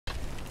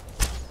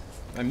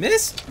I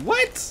missed?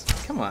 What?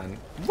 Come on.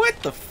 What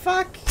the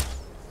fuck?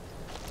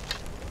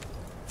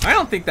 I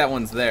don't think that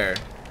one's there.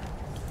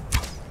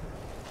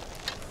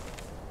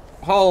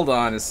 Hold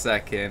on a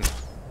second.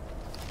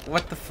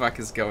 What the fuck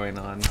is going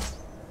on?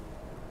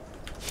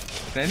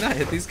 Did I not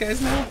hit these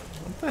guys now?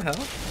 What the hell?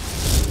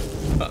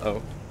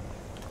 Uh-oh.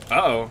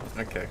 Uh-oh.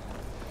 Okay.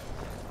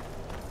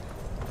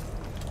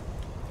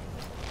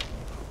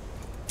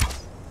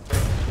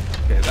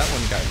 Okay, that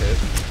one got hit.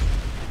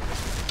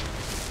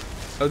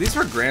 Oh, these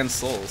were Grand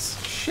Souls.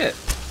 Shit.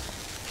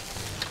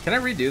 Can I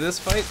redo this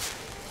fight?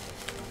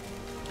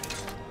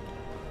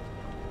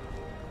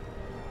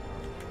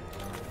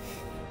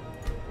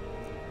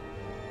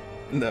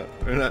 No,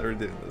 we're not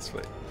redoing this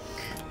fight.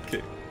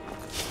 Okay.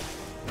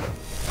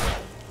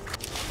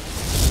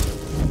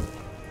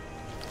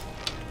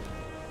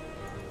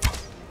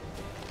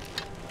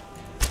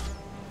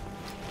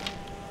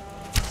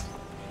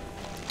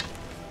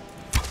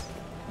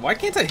 Why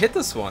can't I hit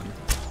this one?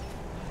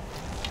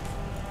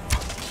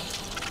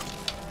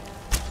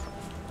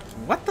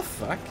 What the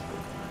fuck?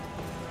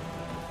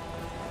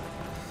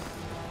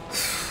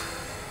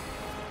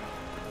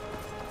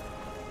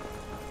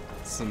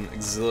 Some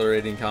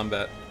exhilarating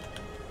combat.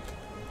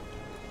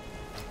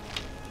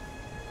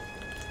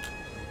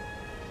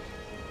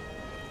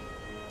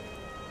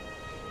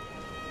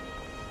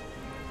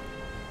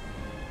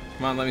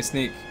 Come on, let me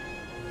sneak.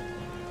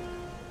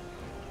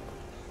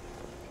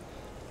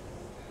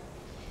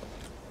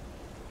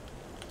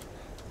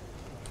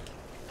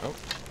 Oh.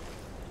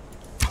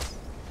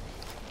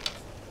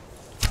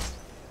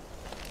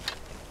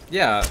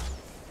 Yeah.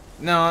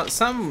 No,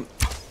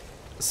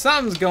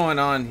 something's going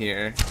on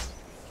here.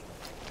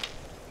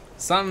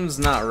 Something's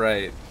not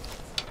right.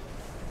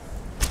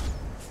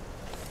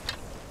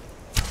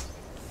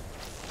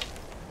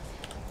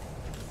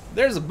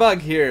 There's a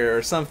bug here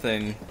or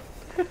something.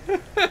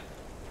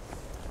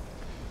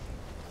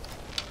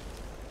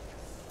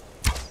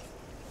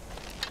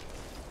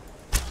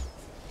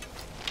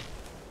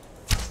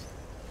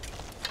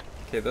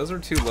 Okay, those are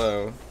too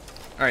low.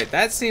 Alright,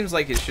 that seems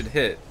like it should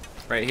hit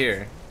right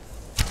here.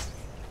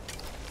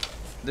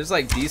 There's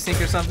like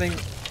desync or something.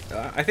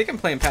 I think I'm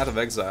playing Path of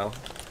Exile.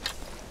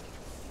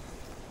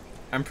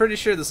 I'm pretty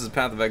sure this is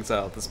Path of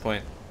Exile at this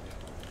point.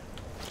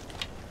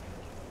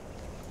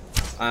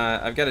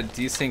 I've got a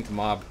desynced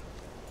mob.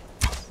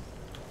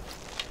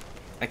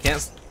 I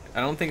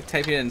don't think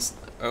typing in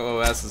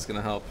OOS is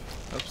gonna help.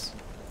 Oops.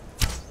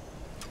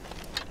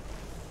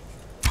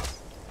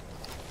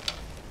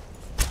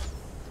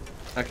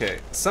 Okay,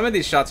 some of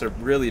these shots are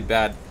really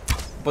bad,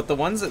 but the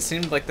ones that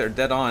seemed like they're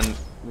dead on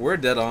were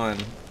dead on.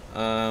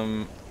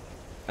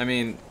 I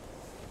mean,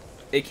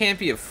 it can't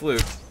be a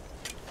fluke.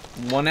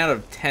 1 out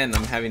of 10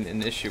 I'm having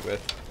an issue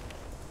with.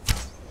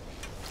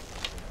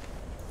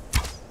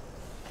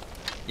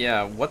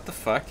 Yeah, what the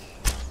fuck?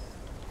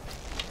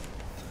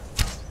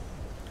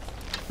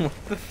 What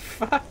the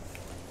fuck?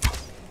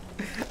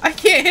 I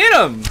can't hit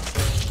him!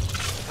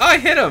 Oh, I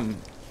hit him!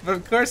 But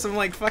of course I'm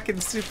like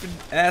fucking stupid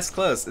ass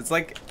close. It's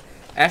like,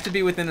 I have to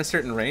be within a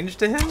certain range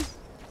to him?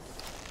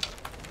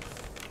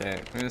 Okay,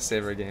 I'm gonna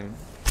save our game.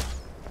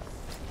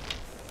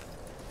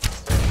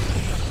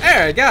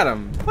 There, I got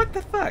him! What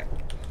the fuck?